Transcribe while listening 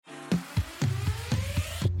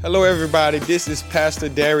Hello, everybody. This is Pastor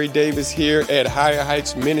Derry Davis here at Higher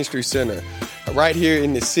Heights Ministry Center, right here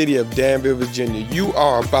in the city of Danville, Virginia. You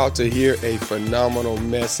are about to hear a phenomenal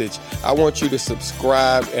message. I want you to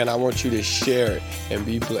subscribe and I want you to share it and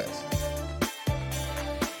be blessed.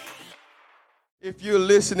 If you're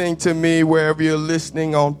listening to me, wherever you're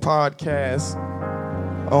listening on podcasts,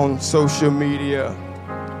 on social media,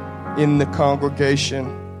 in the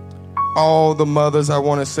congregation, all the mothers, I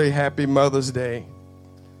want to say Happy Mother's Day.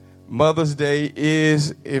 Mother's Day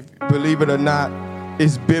is, if believe it or not,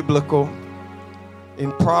 is biblical.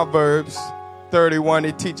 In Proverbs 31,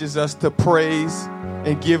 it teaches us to praise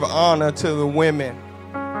and give honor to the women,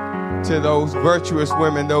 to those virtuous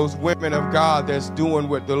women, those women of God that's doing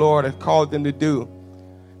what the Lord has called them to do.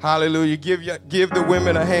 Hallelujah. Give the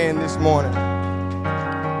women a hand this morning.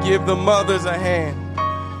 Give the mothers a hand.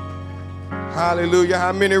 Hallelujah.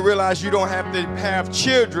 How many realize you don't have to have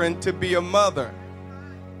children to be a mother?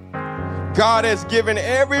 God has given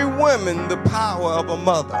every woman the power of a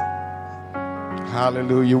mother.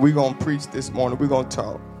 Hallelujah. We're going to preach this morning. We're going to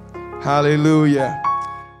talk. Hallelujah.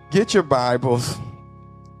 Get your Bibles.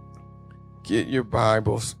 Get your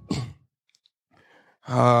Bibles.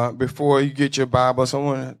 Before you get your Bibles, I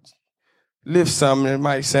want to lift something that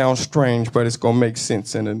might sound strange, but it's going to make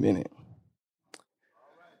sense in a minute.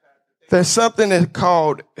 There's something that's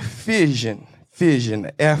called fission.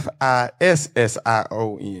 Fission, F-I-S-S-I-O-N.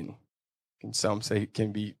 And some say it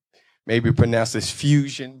can be maybe pronounced as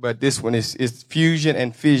fusion, but this one is fusion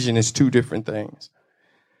and fission is two different things.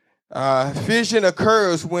 Fission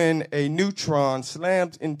occurs when a neutron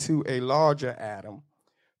slams into a larger atom,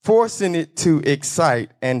 forcing it to excite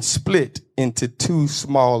and split into two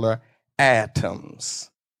smaller atoms,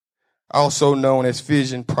 also known as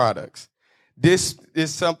fission products. This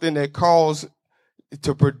is something that causes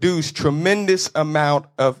to produce tremendous amount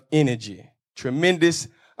of energy. Tremendous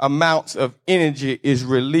amounts of energy is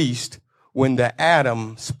released when the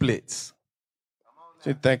atom splits.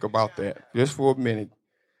 So think about that just for a minute.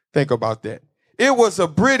 Think about that. It was a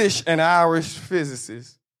British and Irish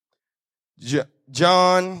physicist,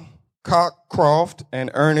 John Cockcroft and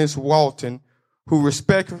Ernest Walton, who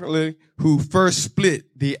first split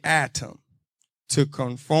the atom to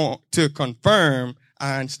confirm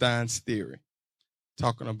Einstein's theory.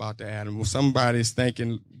 Talking about the atom. Well, somebody's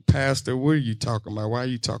thinking, Pastor, what are you talking about? Why are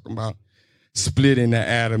you talking about splitting the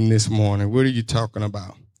atom this morning? What are you talking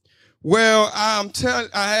about? Well, I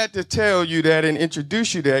had to tell you that and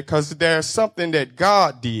introduce you that because there's something that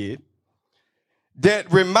God did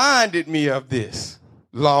that reminded me of this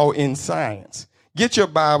law in science. Get your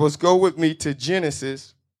Bibles. Go with me to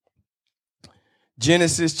Genesis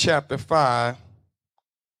chapter 5.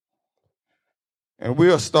 And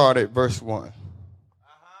we'll start at verse 1.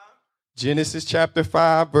 Genesis chapter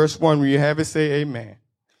 5, verse 1. When you have it, say amen.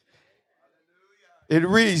 It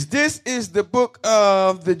reads, "This is the book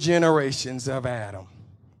of the generations of Adam.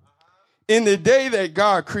 In the day that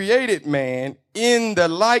God created man, in the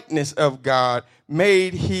likeness of God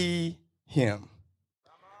made he him.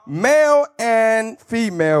 Male and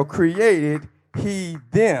female created he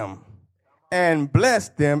them, and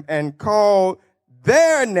blessed them, and called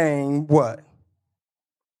their name" what?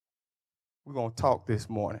 We're going to talk this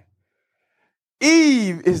morning.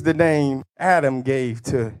 Eve is the name Adam gave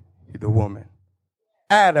to the woman.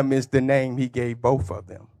 Adam is the name he gave both of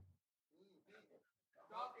them.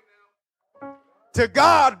 To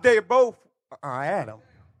God, they both are Adam.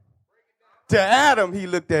 To Adam, he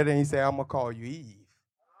looked at it and he said, I'm going to call you Eve.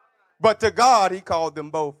 But to God, he called them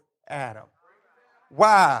both Adam.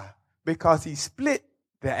 Why? Because he split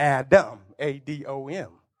the Adam, A-D-O-M.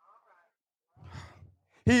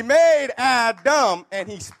 He made Adam and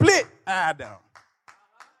he split Adam.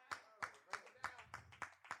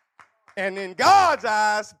 And in God's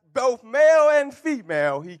eyes, both male and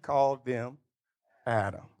female, he called them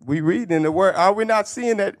Adam. We read in the word. Are we not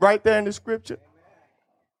seeing that right there in the scripture?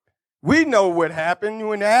 We know what happened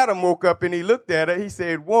when Adam woke up and he looked at her. He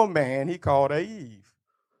said, woman, he called her Eve.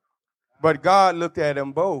 But God looked at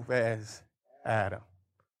them both as Adam.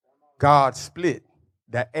 God split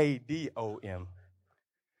the A-D-O-M.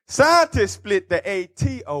 Scientists split the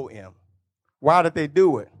A-T-O-M. Why did they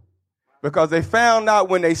do it? Because they found out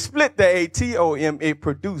when they split the A-T-O-M, it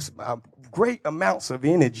produced great amounts of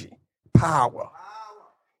energy, power.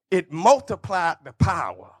 It multiplied the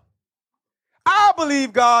power. I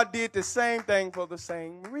believe God did the same thing for the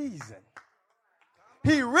same reason.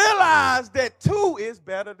 He realized that two is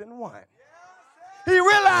better than one. He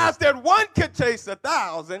realized that one could chase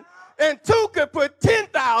 1,000 and two could put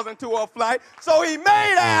 10,000 to a flight. So he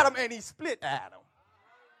made Adam and he split Adam.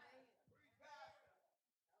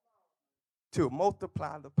 to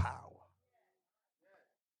multiply the power.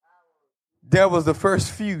 There was the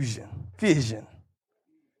first fission.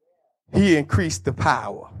 He increased the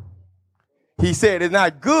power. He said it's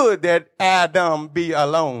not good that Adam be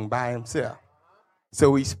alone by himself.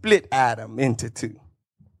 So he split Adam into two.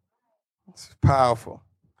 It's powerful.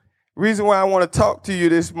 Reason why I want to talk to you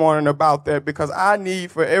this morning about that, because I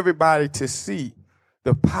need for everybody to see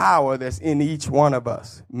the power that's in each one of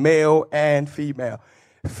us, male and female.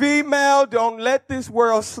 Female, don't let this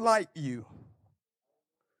world slight you.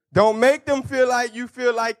 Don't make them feel like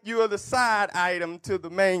you're the side item to the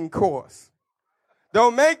main course.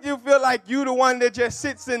 Don't make you feel like you the one that just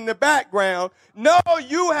sits in the background. No,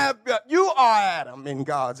 you are Adam in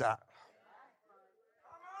God's eye.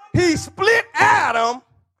 He split Adam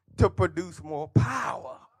to produce more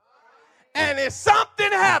power. And if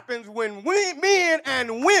something happens when men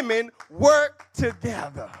and women work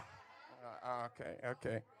together.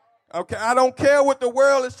 Okay, I don't care what the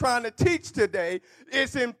world is trying to teach today.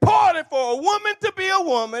 It's important for a woman to be a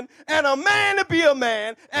woman and a man to be a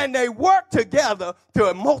man, and they work together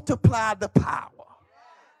to multiply the power.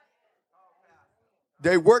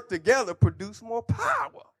 They work together, produce more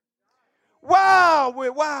power. Wow,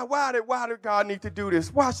 why did God need to do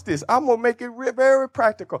this? Watch this. I'm going to make it very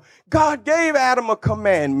practical. God gave Adam a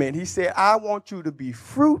commandment. He said, I want you to be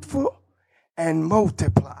fruitful and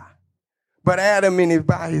multiply. But Adam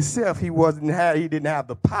by himself, he didn't have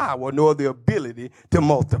the power nor the ability to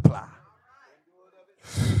multiply.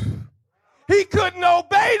 He couldn't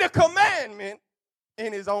obey the commandment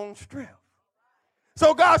in his own strength.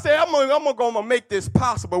 So God said, I'm going to make this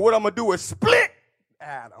possible. What I'm going to do is split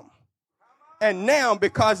Adam. And now,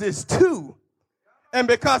 because it's two, and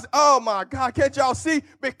because, oh my God, can't y'all see?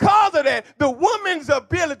 Because of that, the woman's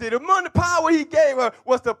ability, the power he gave her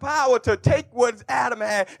was the power to take what Adam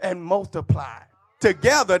had and multiply.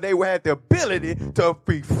 Together, they had the ability to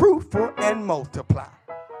be fruitful and multiply.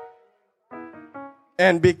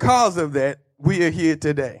 And because of that, we are here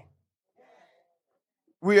today.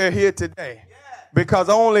 We are here today because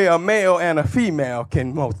only a male and a female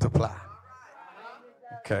can multiply.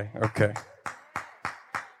 Okay.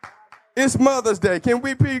 It's Mother's Day. Can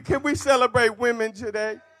we celebrate women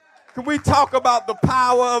today? Can we talk about the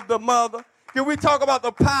power of the mother? Can we talk about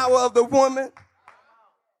the power of the woman?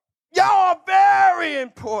 Y'all are very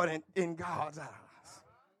important in God's eyes.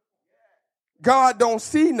 God don't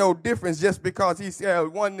see no difference just because he said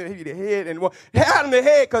one he the head and one. He had him the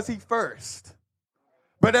head because he first.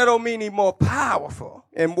 But that don't mean he's more powerful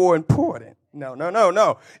and more important.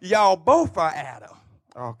 No. Y'all both are Adam.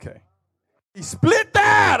 Okay. He split the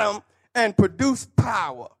Adam and produce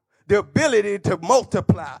power, the ability to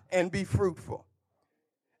multiply and be fruitful.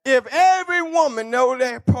 If every woman know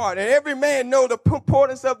their part and every man know the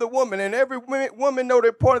importance of the woman and every woman know the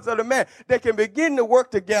importance of the man, they can begin to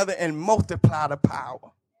work together and multiply the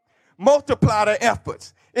power, multiply the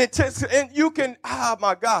efforts. And you can, oh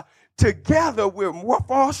my God, together we're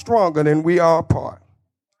far stronger than we are apart.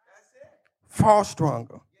 Far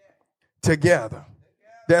stronger together.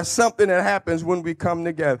 There's something that happens when we come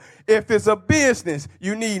together. If it's a business,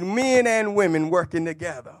 you need men and women working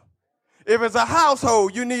together. If it's a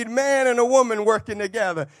household, you need man and a woman working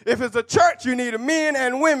together. If it's a church, you need men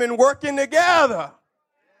and women working together.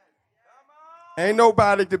 Ain't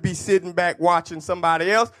nobody to be sitting back watching somebody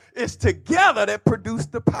else. It's together that produce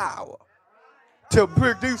the power to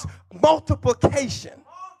produce multiplication.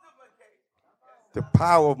 The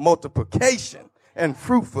power of multiplication and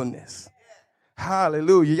fruitfulness.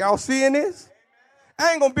 Hallelujah. Y'all seeing this?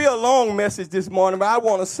 I ain't going to be a long message this morning, but I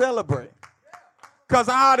want to celebrate. Because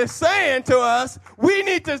God is saying to us, we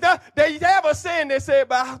need to, they have a saying that said,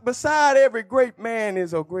 beside every great man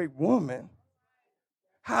is a great woman.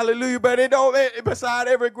 Hallelujah. But it don't, beside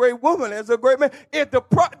every great woman is a great man.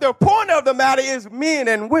 The point of the matter is men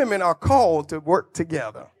and women are called to work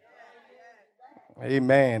together.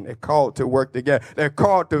 Amen. They're called to work together. They're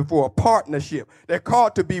called for a partnership. They're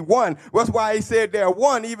called to be one. That's why he said they're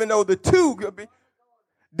one, even though the two could be.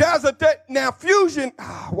 Now fusion,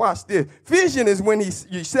 watch this. Fission is when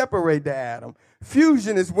you separate the atom.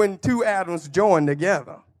 Fusion is when two atoms join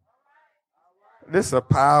together. This is a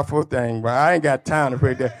powerful thing, but I ain't got time to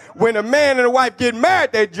break that. When a man and a wife get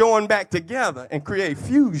married, they join back together and create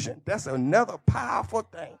fusion. That's another powerful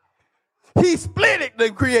thing. He split it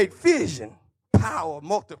to create fission. Power,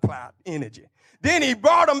 multiplied energy. Then he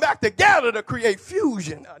brought them back together to create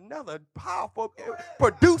fusion, another powerful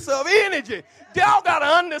producer of energy. Y'all got to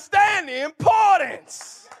understand the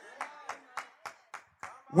importance.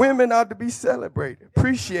 Women are to be celebrated,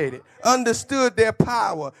 appreciated, understood their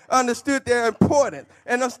power, understood their importance,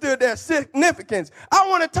 and understood their significance. I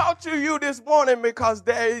want to talk to you this morning because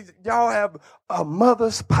y'all have a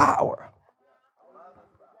mother's power.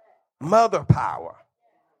 Mother power.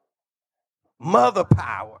 Mother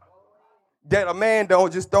power. That a man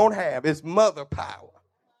don't have. It's mother power.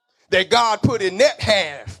 That God put in that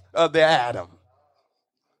half of the Adam.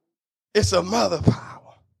 It's a mother power.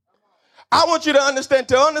 I want you to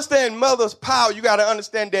understand mother's power, you got to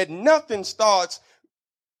understand that nothing starts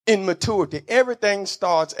in maturity. Everything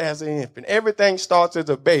starts as an infant. Everything starts as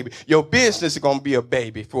a baby. Your business is going to be a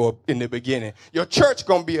baby in the beginning. Your church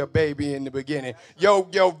going to be a baby in the beginning.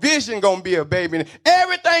 Your vision going to be a baby.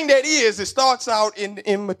 Everything that is, it starts out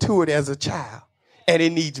in maturity as a child. And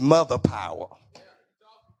it needs mother power.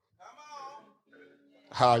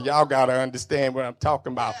 Y'all got to understand what I'm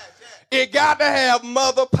talking about. It got to have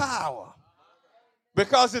mother power.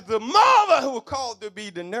 Because it's the mother who is called to be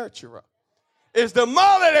the nurturer. It's the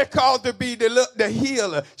mother that's called to be the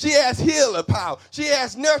healer. She has healer power. She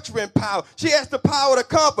has nurturing power. She has the power to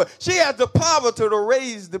comfort. She has the power to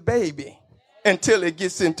raise the baby until it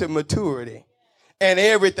gets into maturity. And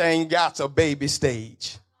everything got a baby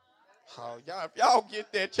stage. If y'all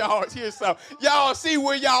get that, y'all hear something. Y'all see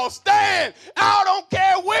where y'all stand. I don't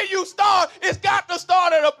care where you start. It's got to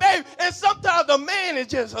start at a baby. And sometimes the man is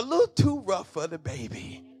just a little too rough for the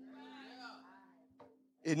baby.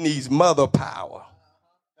 It needs mother power.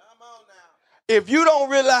 If you don't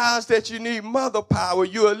realize that you need mother power,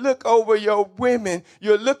 you'll look over your women.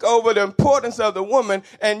 You'll look over the importance of the woman,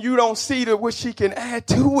 and you don't see what she can add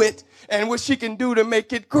to it and what she can do to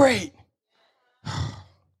make it great.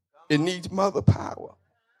 It needs mother power.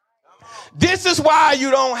 This is why you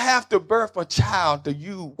don't have to birth a child till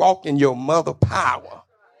you walk in your mother power.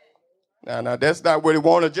 Now, that's not what it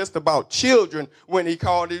wanted just about children when he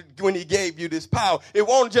gave you this power. It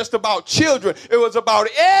wasn't just about children. It was about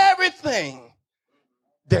everything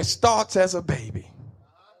that starts as a baby.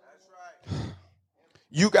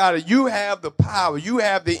 You have the power. You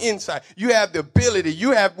have the insight. You have the ability.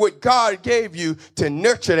 You have what God gave you to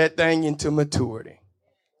nurture that thing into maturity.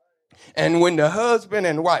 And when the husband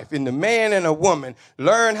and wife and the man and a woman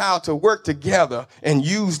learn how to work together and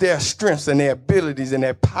use their strengths and their abilities and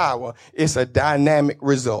their power, it's a dynamic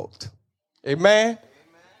result. Amen?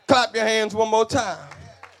 Clap your hands one more time.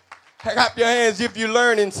 Clap your hands if you're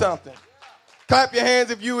learning something. Clap your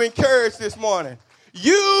hands if you encouraged this morning.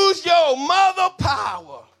 Use your mother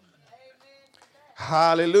power.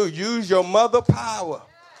 Hallelujah. Use your mother power.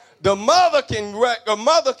 The mother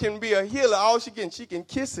can be a healer. All she can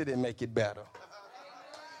kiss it and make it better.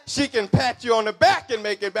 She can pat you on the back and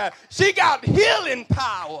make it better. She got healing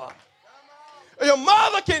power. Your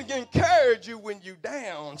mother can encourage you when you're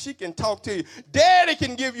down. She can talk to you. Daddy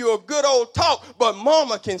can give you a good old talk, but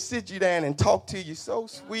mama can sit you down and talk to you so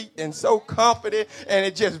sweet and so confident, and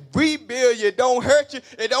it just rebuild you. It don't hurt you.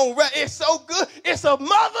 It's so good. It's a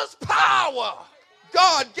mother's power.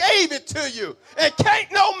 God gave it to you, and can't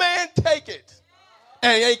no man take it,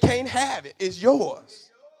 and they can't have it. It's yours.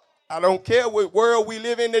 I don't care what world we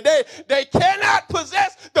live in today. They cannot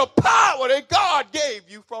possess the power that God gave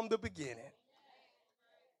you from the beginning.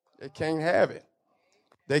 They can't have it.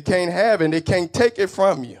 They can't have it. They can't take it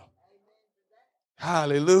from you.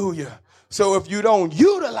 Hallelujah. So if you don't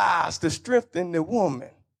utilize the strength in the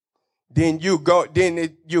woman, then you're causing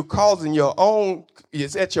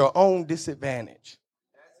it's at your own disadvantage.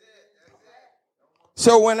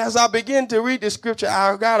 So as I begin to read the scripture,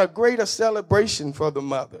 I got a greater celebration for the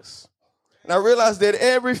mothers. And I realized that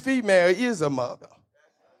every female is a mother.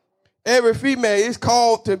 Every female is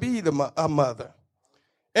called to be a mother.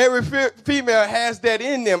 Every female has that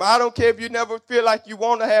in them. I don't care if you never feel like you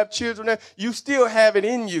want to have children. You still have it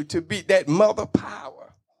in you to be that mother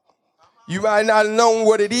power. You might not know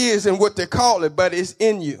what it is and what they call it, but it's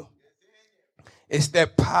in you. It's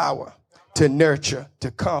that power to nurture, to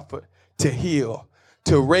comfort, to heal,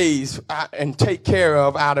 to raise and take care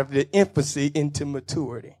of out of the infancy into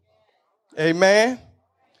maturity. Amen?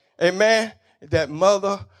 Amen? That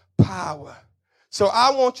mother power. So I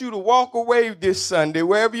want you to walk away this Sunday,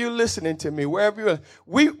 wherever you're listening to me, wherever you're,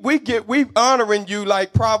 we honoring you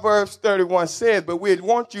like Proverbs 31 says, but we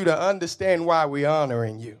want you to understand why we're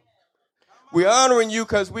honoring you. We're honoring you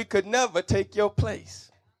because we could never take your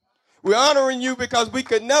place. We're honoring you because we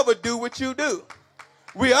could never do what you do.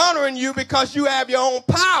 We're honoring you because you have your own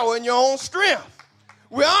power and your own strength.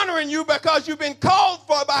 We're honoring you because you've been called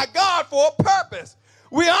for by God for a purpose.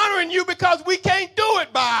 We're honoring you because we can't do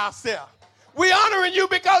it by ourselves. We're honoring you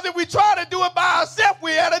because if we try to do it by ourselves,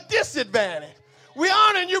 we're at a disadvantage. We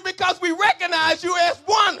honor you because we recognize you as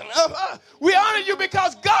one. We honor you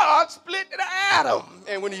because God split the atom.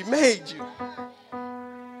 And when he made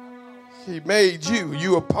you,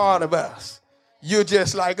 you a part of us. You're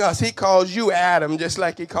just like us. He calls you Adam just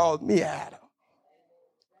like he called me Adam.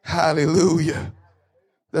 Hallelujah.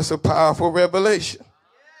 That's a powerful revelation.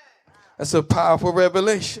 That's a powerful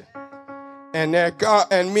revelation. And that God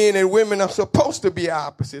and men and women are supposed to be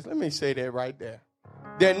opposites. Let me say that right there.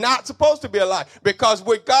 They're not supposed to be alike. Because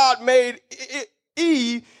when God made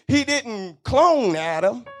Eve, he didn't clone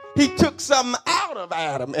Adam. He took something out of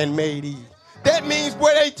Adam and made Eve. That means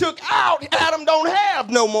where they took out, Adam don't have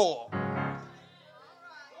no more.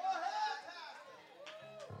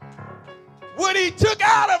 What he took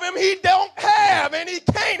out of him, he don't have and he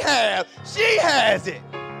can't have. She has it.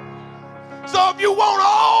 So if you want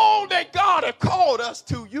all that God has called us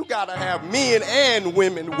to, you got to have men and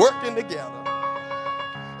women working together.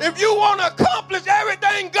 If you want to accomplish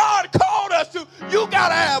everything God called us to, you got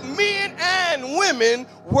to have men and women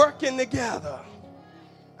working together.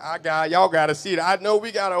 Y'all got to see that. I know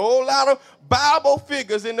we got a whole lot of Bible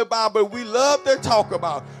figures in the Bible we love to talk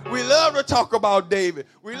about. We love to talk about David.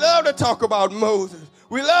 We love to talk about Moses.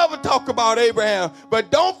 We love to talk about Abraham. But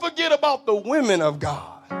don't forget about the women of God.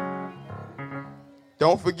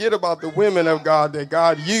 Don't forget about the women of God that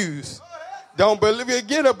God used. Don't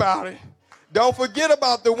forget about it. Don't forget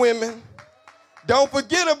about the women. Don't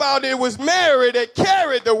forget about it was Mary that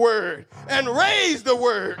carried the word and raised the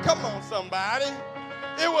word. Come on, somebody.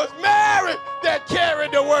 It was Mary that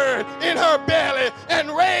carried the word in her belly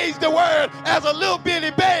and raised the word as a little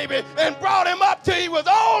bitty baby and brought him up till he was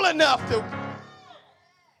old enough to.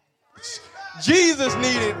 Jesus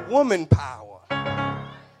needed woman power.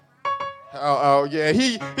 Oh, yeah,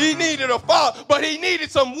 he needed a father, but he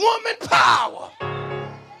needed some woman power.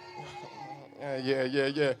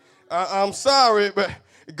 Yeah. I'm sorry, but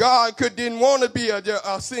God didn't want to be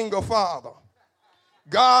a single father.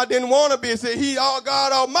 God didn't want to be,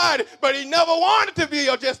 God Almighty, but he never wanted to be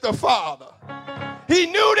just a father. He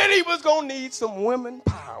knew that he was going to need some women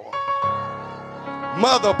power,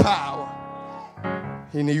 mother power.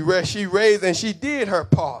 And she raised and she did her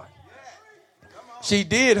part. She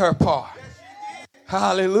did her part.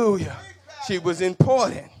 Hallelujah. She was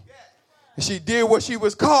important. She did what she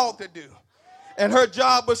was called to do. And her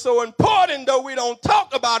job was so important, though we don't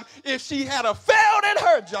talk about it, if she had failed at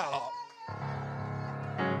her job.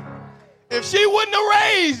 If she wouldn't have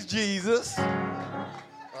raised Jesus,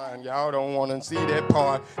 and y'all don't want to see that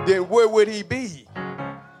part, then where would he be?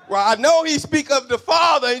 Well, I know he speak of the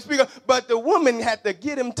Father, but the woman had to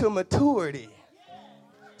get him to maturity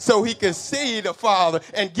so he could see the Father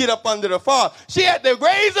and get up under the Father. She had to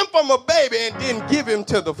raise him from a baby and then give him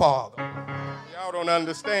to the Father. Y'all don't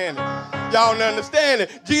understand it. Y'all don't understand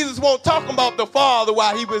it. Jesus won't talk about the Father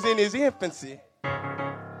while he was in his infancy.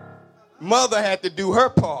 Mother had to do her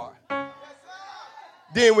part.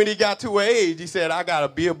 Then when he got to her age, he said, I got to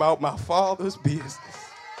be about my Father's business.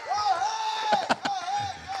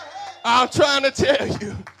 I'm trying to tell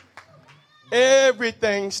you,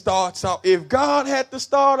 everything starts off. If God had to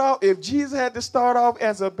start off, if Jesus had to start off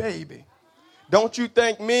as a baby, don't you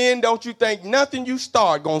think nothing you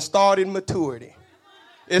start going to start in maturity.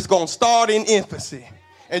 It's going to start in infancy.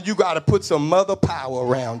 And you got to put some mother power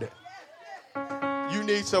around it. You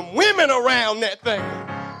need some women around that thing.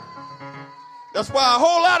 That's why a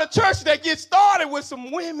whole lot of churches that get started with some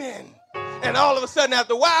women. And all of a sudden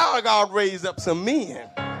after a while, God raised up some men.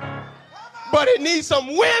 But it needs some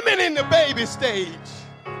women in the baby stage.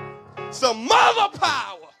 Some mother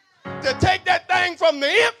power to take that thing from the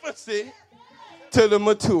infancy to the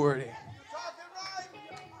maturity.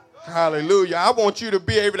 Hallelujah. I want you to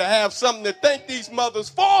be able to have something to thank these mothers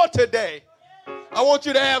for today. I want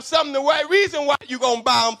you to have something the reason why you're going to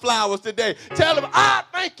buy them flowers today. Tell them, I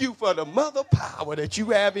thank you for the mother power that you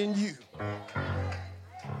have in you.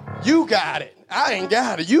 You got it. I ain't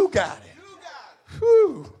got it. You got it.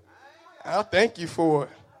 Whew. I thank you for it.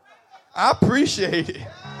 I appreciate it.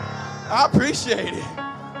 I appreciate it.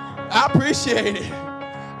 I appreciate it.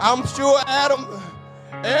 I'm sure Adam,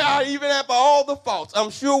 even after all the faults,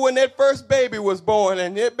 I'm sure when that first baby was born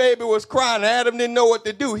and that baby was crying, Adam didn't know what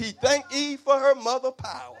to do. He thanked Eve for her mother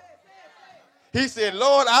power. He said,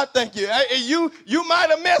 Lord, I thank you. You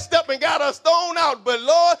might have messed up and got us thrown out, but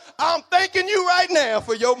Lord, I'm thanking you right now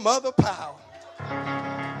for your mother power.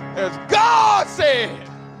 As God said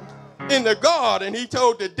in the garden, he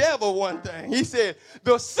told the devil one thing. He said,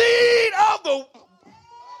 the seed of the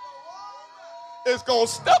is going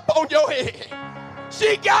to step on your head.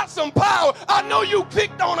 She got some power. I know you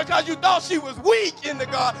picked on her because you thought she was weak in the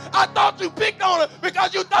garden. I thought you picked on her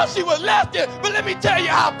because you thought she was left in. But let me tell you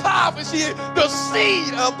how powerful she is. The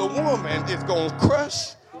seed of the woman is going to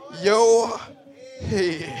crush your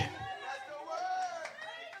head.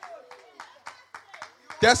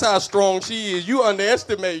 That's how strong she is. You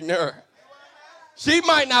underestimating her. She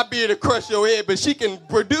might not be able to crush your head, but she can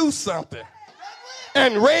produce something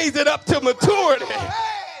and raise it up to maturity.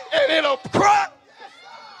 And it'll crush.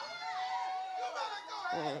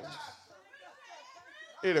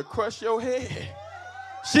 It'll crush your head.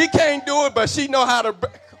 She can't do it, but she know how to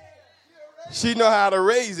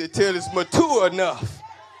raise it till it's mature enough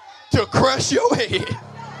to crush your head.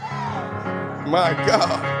 My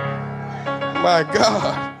God. My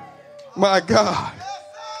God. My God.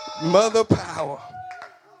 Mother power.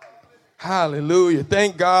 Hallelujah.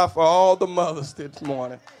 Thank God for all the mothers this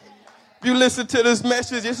morning. If you listen to this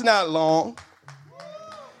message, it's not long.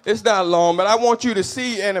 It's not long, but I want you to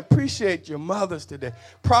see and appreciate your mothers today.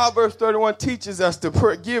 Proverbs 31 teaches us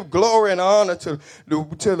to give glory and honor to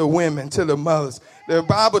the women, to the mothers. The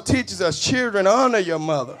Bible teaches us, children, honor your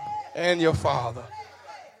mother and your father.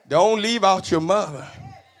 Don't leave out your mother.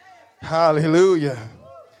 Hallelujah.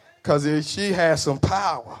 Because she has some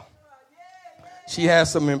power. She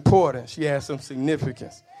has some importance. She has some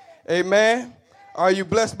significance. Amen. Are you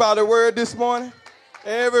blessed by the word this morning?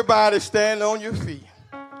 Everybody stand on your feet.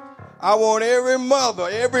 I want every mother,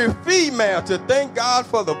 every female to thank God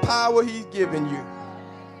for the power he's given you.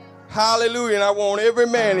 Hallelujah. And I want every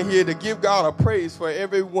man in here to give God a praise for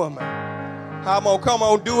every woman. Come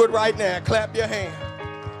on, do it right now. Clap your hand.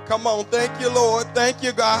 Come on, thank you, Lord. Thank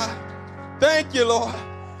you, God. Thank you, Lord.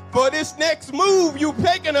 For this next move you've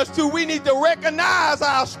taken us to, we need to recognize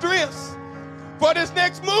our strengths. For this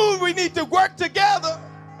next move, we need to work together.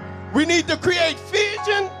 We need to create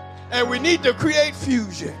vision, and we need to create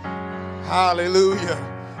fusion.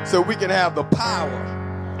 Hallelujah. So we can have the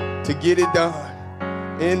power to get it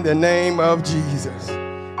done. In the name of Jesus.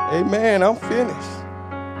 Amen. I'm finished.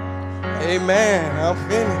 Amen. I'm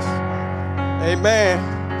finished. Amen.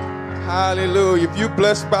 Hallelujah. If you're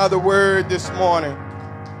blessed by the word this morning,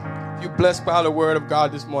 if you're blessed by the word of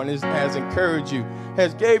God this morning, it has encouraged you,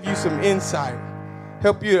 has gave you some insight,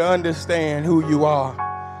 help you to understand who you are.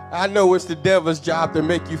 I know it's the devil's job to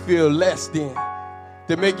make you feel less than,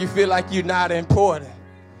 to make you feel like you're not important,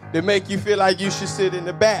 to make you feel like you should sit in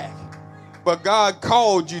the back. But God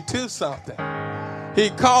called you to something. He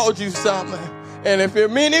called you something. And if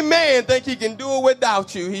any man think he can do it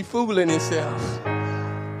without you, he fooling himself.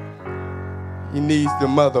 He needs the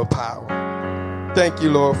mother power. Thank you,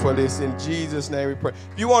 Lord, for this. In Jesus' name we pray.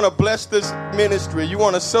 If you want to bless this ministry, you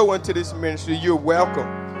want to sow into this ministry, you're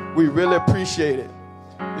welcome. We really appreciate it.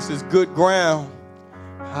 This is good ground.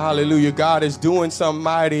 Hallelujah. God is doing something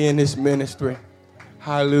mighty in this ministry.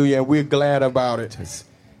 Hallelujah. And we're glad about it.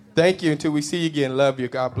 Thank you. Until we see you again. Love you.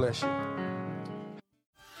 God bless you.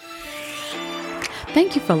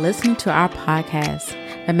 Thank you for listening to our podcast.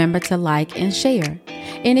 Remember to like and share.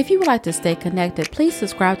 And if you would like to stay connected, please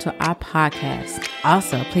subscribe to our podcast.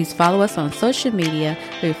 Also, please follow us on social media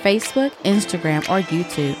through Facebook, Instagram, or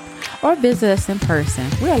YouTube, or visit us in person.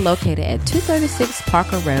 We are located at 236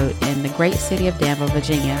 Parker Road in the great city of Danville,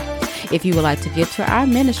 Virginia. If you would like to give to our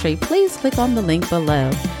ministry, please click on the link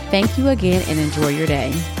below. Thank you again and enjoy your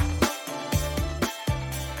day.